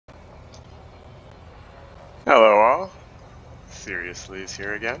Hello all, Seriously is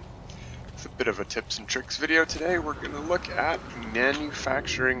here again. It's a bit of a tips and tricks video today. We're going to look at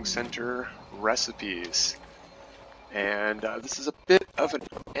manufacturing center recipes. And this is a bit of an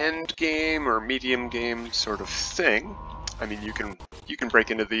end game or medium game sort of thing. I mean, you can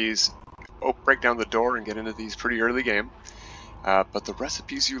break into these, break down the door and get into these pretty early game. But the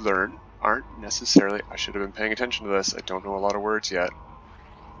recipes you learn aren't necessarily, I should have been paying attention to this, I don't know a lot of words yet.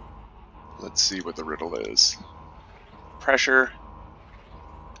 Let's see what the riddle is. Pressure.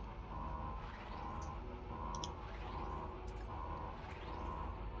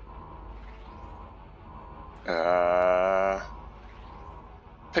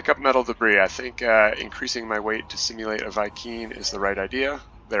 Pick up metal debris. I think increasing my weight to simulate a Viking is the right idea.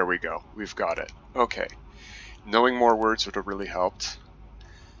 There we go. We've got it. Okay. Knowing more words would have really helped.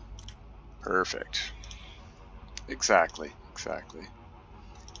 Perfect. Exactly.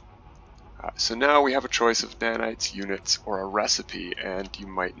 So now we have a choice of nanites, units, or a recipe, and you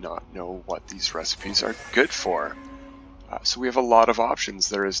might not know what these recipes are good for. So we have a lot of options.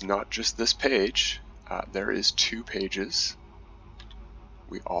 There is not just this page. There is 2 pages.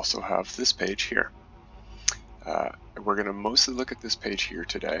 We also have this page here. We're going to mostly look at this page here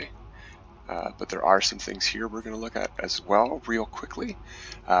today, but there are some things here we're going to look at as well real quickly.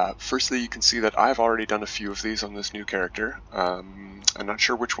 Firstly, you can see that I've already done a few of these on this new character. I'm not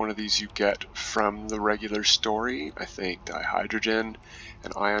sure which one of these you get from the regular story. I think dihydrogen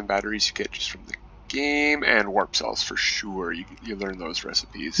and ion batteries you get just from the game, and warp cells for sure. You learn those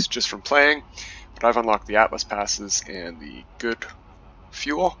recipes just from playing, but I've unlocked the Atlas passes and the good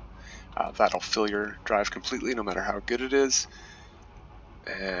fuel. That'll fill your drive completely no matter how good it is.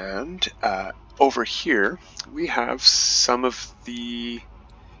 And over here we have some of the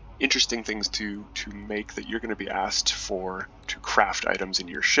interesting things to make that you're going to be asked for to craft items in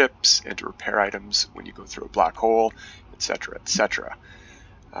your ships and to repair items when you go through a black hole, etc., etc.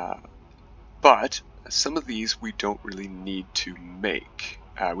 But some of these we don't really need to make.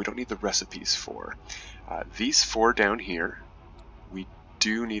 We don't need the recipes for. These 4 down here we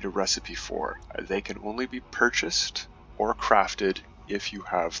do need a recipe for. They can only be purchased or crafted if you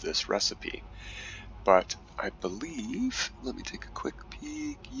have this recipe. But I believe, let me take a quick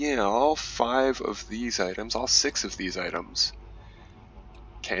peek, yeah, all 5 of these items, all 6 of these items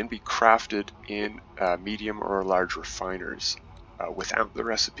can be crafted in medium or large refiners. Without the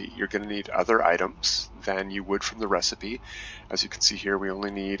recipe, you're going to need other items than you would from the recipe. As you can see here, we only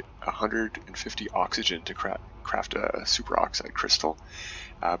need 150 oxygen to craft a superoxide crystal,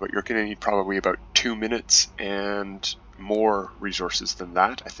 but you're going to need probably about 2 minutes and more resources than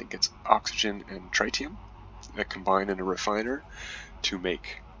that. I think it's oxygen and tritium that combine in a refiner to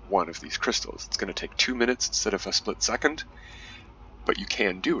make one of these crystals. It's going to take 2 minutes instead of a split second, but you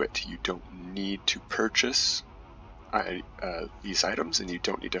can do it. You don't need to purchase these items, and you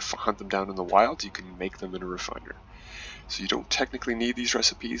don't need to hunt them down in the wild. You can make them in a refiner. So you don't technically need these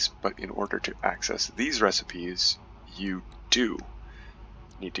recipes, but in order to access these recipes, you do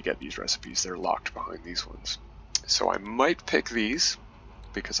need to get these recipes. They're locked behind these ones. So I might pick these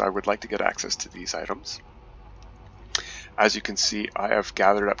because I would like to get access to these items. As you can see, I have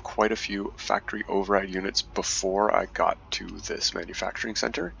gathered up quite a few factory override units before I got to this manufacturing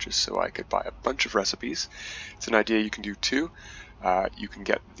center, just so I could buy a bunch of recipes. It's an idea you can do too. You can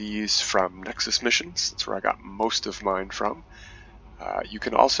get these from Nexus missions. That's where I got most of mine from. You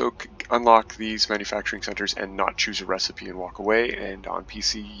can also unlock these manufacturing centers and not choose a recipe and walk away, and on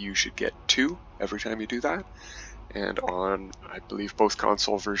PC you should get 2 every time you do that. And on, I believe, both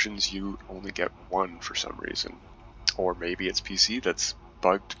console versions you only get 1 for some reason. Or maybe it's PC that's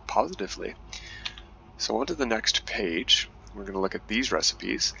bugged positively. So on to the next page. We're going to look at these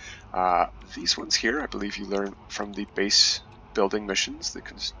recipes. These ones here, I believe you learn from the base building missions,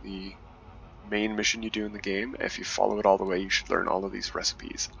 the main mission you do in the game. If you follow it all the way, you should learn all of these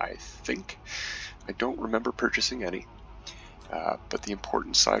recipes, I think. I don't remember purchasing any. But the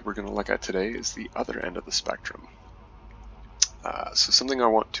important side we're going to look at today is the other end of the spectrum. So something I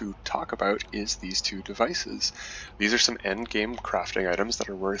want to talk about is these 2 devices. These are some end game crafting items that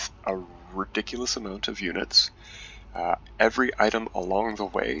are worth a ridiculous amount of units. Every item along the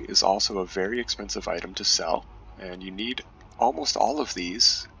way is also a very expensive item to sell, and you need almost all of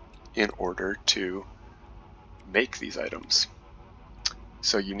these in order to make these items.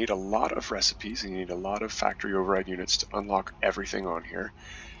 So you need a lot of recipes, and you need a lot of factory override units to unlock everything on here,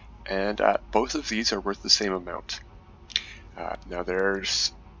 and both of these are worth the same amount. Now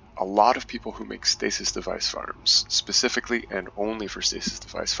there's a lot of people who make Stasis Device farms, specifically and only for Stasis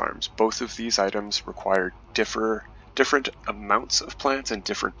Device farms. Both of these items require different amounts of plants and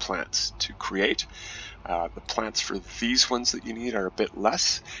different plants to create. The plants for these ones that you need are a bit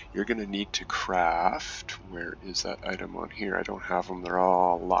less. You're going to need to craft, where is that item on here? I don't have them, they're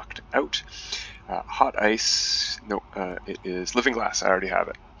all locked out. Hot ice, no, it is living glass, I already have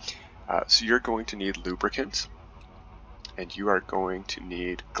it. So you're going to need lubricant, and you are going to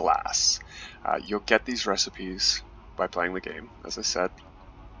need glass. You'll get these recipes by playing the game, as I said,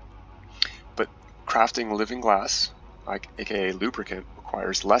 but crafting living glass, aka lubricant,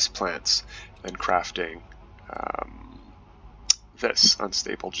 requires less plants than crafting this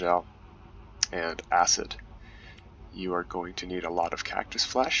unstable gel and acid. You are going to need a lot of cactus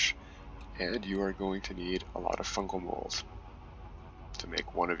flesh, and you are going to need a lot of fungal mold to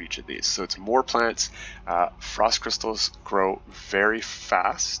make one of each of these. So it's more plants. Frost crystals grow very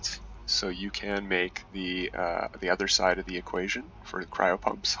fast, so you can make the other side of the equation for the cryo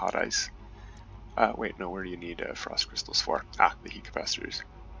pumps, hot ice. Wait, no, where do you need frost crystals for? The heat capacitors.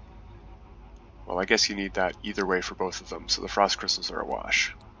 Well, I guess you need that either way for both of them, so the frost crystals are a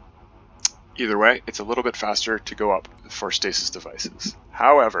wash. Either way, it's a little bit faster to go up for stasis devices.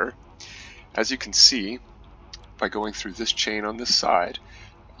 However, as you can see, by going through this chain on this side,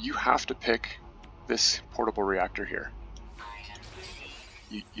 you have to pick this portable reactor here.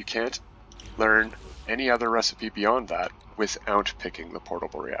 You can't learn any other recipe beyond that without picking the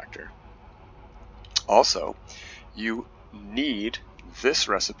portable reactor. Also, you need this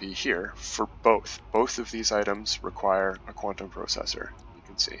recipe here for both. Both of these items require a quantum processor, you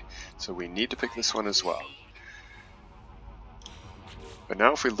can see. So we need to pick this one as well. But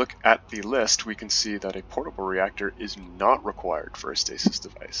now if we look at the list, we can see that a portable reactor is not required for a stasis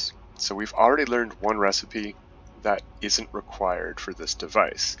device. So we've already learned one recipe that isn't required for this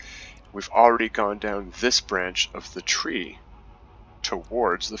device. We've already gone down this branch of the tree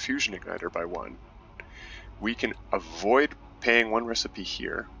towards the fusion igniter by one. We can avoid paying one recipe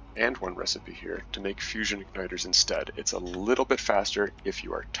here and one recipe here to make fusion igniters instead. It's a little bit faster if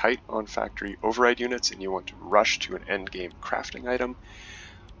you are tight on factory override units and you want to rush to an end game crafting item.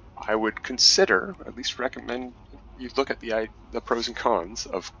 I would consider, at least recommend, you look at the pros and cons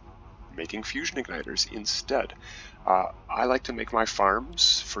of making fusion igniters instead. I like to make my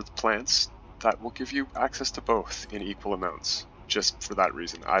farms for the plants that will give you access to both in equal amounts. Just for that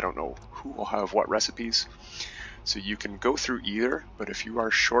reason. I don't know who will have what recipes, so you can go through either, but if you are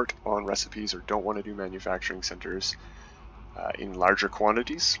short on recipes or don't want to do manufacturing centers in larger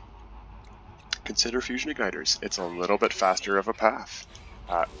quantities, consider fusion igniters. It's a little bit faster of a path.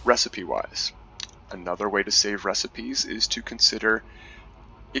 Recipe-wise, another way to save recipes is to consider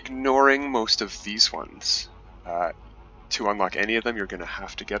ignoring most of these ones. To unlock any of them, you're going to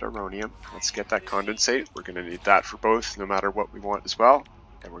have to get auronium. Let's get that condensate. We're going to need that for both, no matter what we want as well.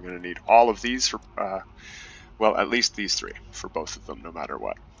 And we're going to need all of these for, well, at least these three for both of them, no matter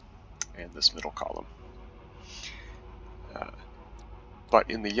what. And this middle column.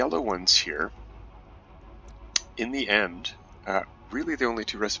 But in the yellow ones here, in the end, really the only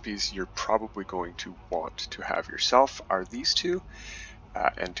two recipes you're probably going to want to have yourself are these two.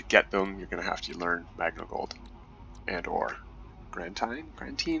 And to get them, you're going to have to learn Magnagold and or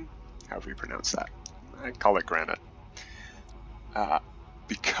Grantine, however you pronounce that. I call it granite.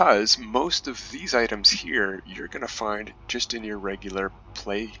 Because most of these items here you're going to find just in your regular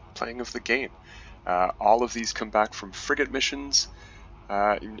playing of the game. All of these come back from frigate missions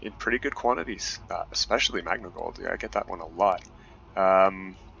in pretty good quantities, especially Magnagold. Yeah, I get that one a lot.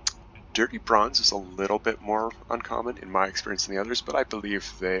 Dirty bronze is a little bit more uncommon in my experience than the others, but I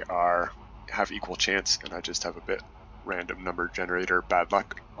believe they have equal chance, and I just have a bit random number generator bad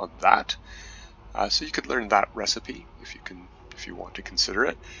luck on that. So you could learn that recipe if you want to consider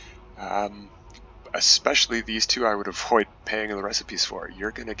it. Especially these two, I would avoid paying the recipes for.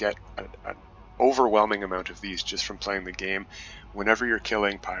 You're going to get an overwhelming amount of these just from playing the game whenever you're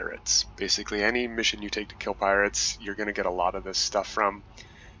killing pirates. Basically, any mission you take to kill pirates, you're going to get a lot of this stuff from.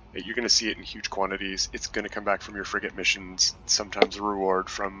 You're going to see it in huge quantities. It's going to come back from your frigate missions, sometimes a reward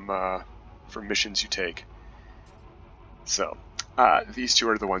from missions you take. So these two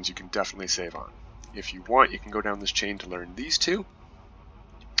are the ones you can definitely save on. If you want, you can go down this chain to learn these two,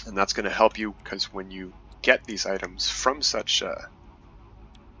 and that's going to help you because when you get these items from such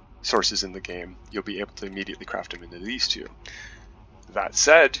sources in the game, you'll be able to immediately craft them into these two. That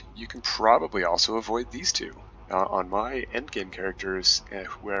said, you can probably also avoid these two. On my endgame characters,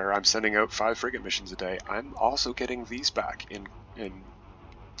 where I'm sending out 5 frigate missions a day, I'm also getting these back in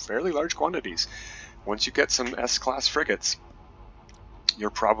fairly large quantities. Once you get some S-class frigates, you're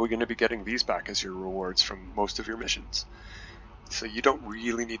probably going to be getting these back as your rewards from most of your missions. So you don't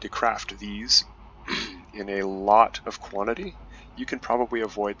really need to craft these in a lot of quantity, you can probably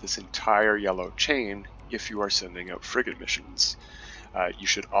avoid this entire yellow chain if you are sending out frigate missions. You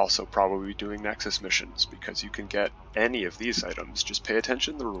should also probably be doing Nexus missions because you can get any of these items. Just pay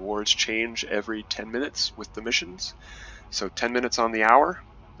attention, the rewards change every 10 minutes with the missions. So 10 minutes on the hour,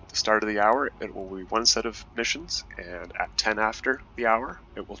 at the start of the hour, it will be one set of missions, and at 10 after the hour,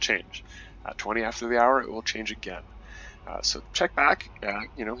 it will change. At 20 after the hour, it will change again. So check back.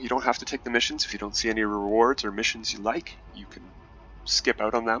 You know, you don't have to take the missions if you don't see any rewards or missions you like. You can skip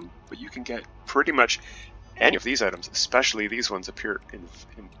out on them, but you can get pretty much any of these items, especially these ones, appear in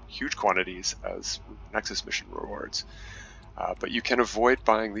huge quantities as Nexus mission rewards. But you can avoid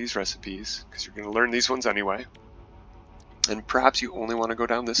buying these recipes because you're going to learn these ones anyway. And perhaps you only want to go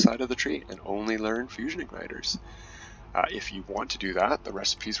down this side of the tree and only learn Fusion Ignitors. If you want to do that, the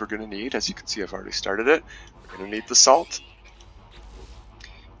recipes we're going to need, as you can see I've already started it, we're going to need the salt,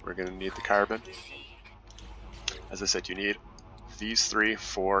 we're going to need the carbon. As I said, you need these three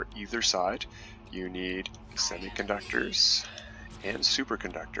for either side. You need semiconductors and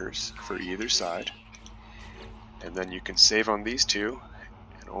superconductors for either side. And then you can save on these two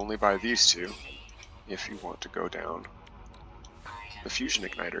and only buy these two if you want to go down the Fusion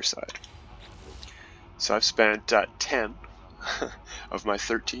Igniter side. So I've spent 10 of my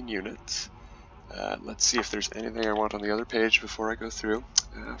 13 units. Let's see if there's anything I want on the other page before I go through.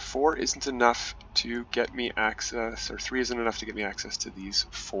 4 isn't enough to get me access, or 3 isn't enough to get me access to these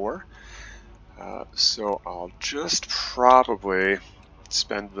 4. So I'll just probably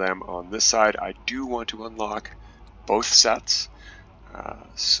spend them on this side. I do want to unlock both sets.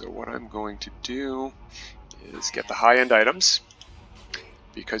 So what I'm going to do is get the high-end items,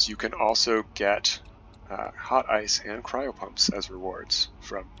 because you can also get hot ice and cryo pumps as rewards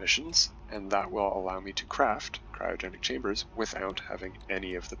from missions, and that will allow me to craft cryogenic chambers without having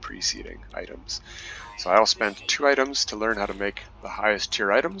any of the preceding items. So I'll spend 2 items to learn how to make the highest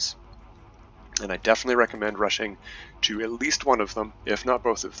tier items, and I definitely recommend rushing to at least one of them, if not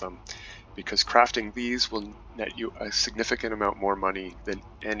both of them, because crafting these will net you a significant amount more money than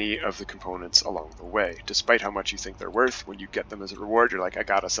any of the components along the way. Despite how much you think they're worth, when you get them as a reward, you're like, I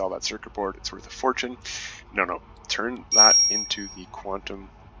gotta sell that circuit board, it's worth a fortune. No, turn that into the quantum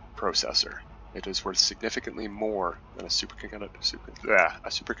processor. It is worth significantly more than a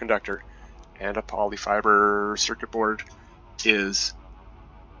superconductor and a polyfiber circuit board is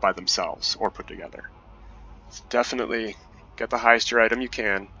by themselves or put together. So definitely get the highest tier item you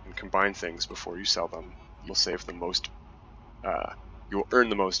can and combine things before you sell them. You'll save the most, you will earn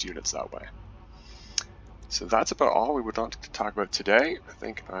the most units that way. So that's about all we would want to talk about today. I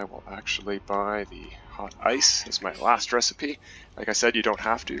think I will actually buy the hot ice as my last recipe. Like I said, you don't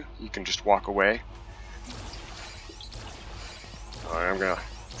have to. You can just walk away. I'm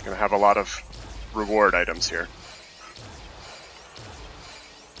gonna have a lot of reward items here.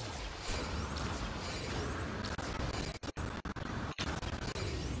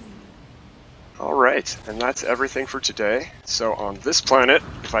 Alright, and that's everything for today. So on this planet,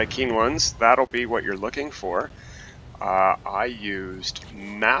 Viking ones, that'll be what you're looking for. I used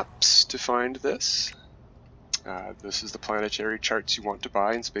maps to find this. This is the planetary charts you want to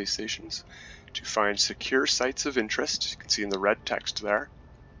buy in space stations to find secure sites of interest. You can see in the red text there.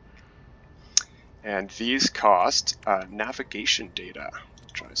 And these cost navigation data,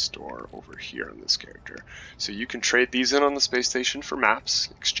 which I store over here on this character. So you can trade these in on the space station for maps.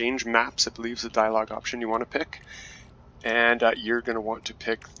 Exchange maps, I believe, is the dialogue option you want to pick. And you're going to want to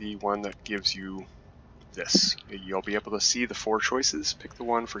pick the one that gives you this. You'll be able to see the 4 choices. Pick the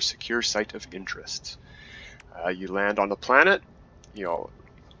one for secure site of interest. You land on the planet. You'll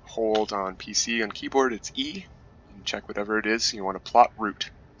hold on PC and keyboard, it's E. And check whatever it is. You want to plot route.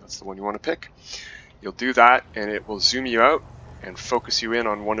 That's the one you want to pick. You'll do that and it will zoom you out and focus you in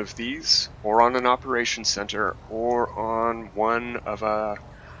on one of these, or on an operations center, or on one of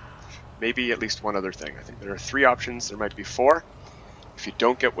maybe at least one other thing. I think there are 3 options, there might be 4. If you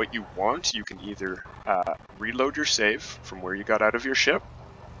don't get what you want, you can either reload your save from where you got out of your ship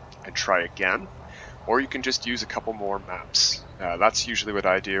and try again, or you can just use a couple more maps. That's usually what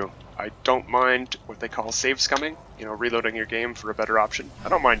I do. I don't mind what they call save scumming, you know, reloading your game for a better option. I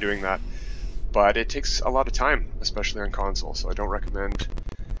don't mind doing that, but it takes a lot of time, especially on console, so I don't recommend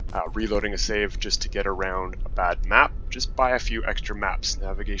reloading a save just to get around a bad map. Just buy a few extra maps.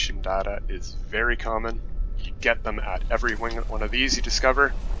 Navigation data is very common. You get them at every one of these you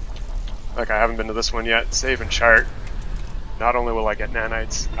discover. Like, I haven't been to this one yet. Save and chart. Not only will I get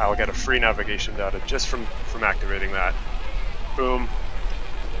nanites, I'll get a free navigation data just from activating that. Boom.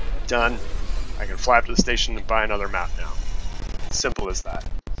 Done. I can fly up to the station and buy another map now. Simple as that.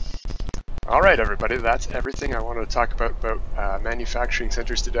 Alright everybody, that's everything I wanted to talk about manufacturing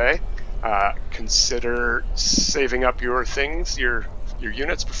centers today. Consider saving up your things, your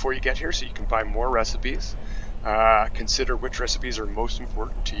units before you get here so you can buy more recipes. Consider which recipes are most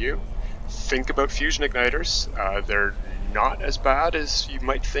important to you. Think about Fusion Ignitors. They're not as bad as you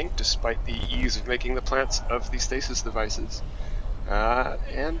might think, despite the ease of making the plants of these Stasis devices.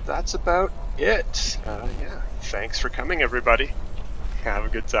 And that's about it. Yeah, thanks for coming everybody. Have a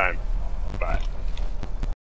good time. Bye.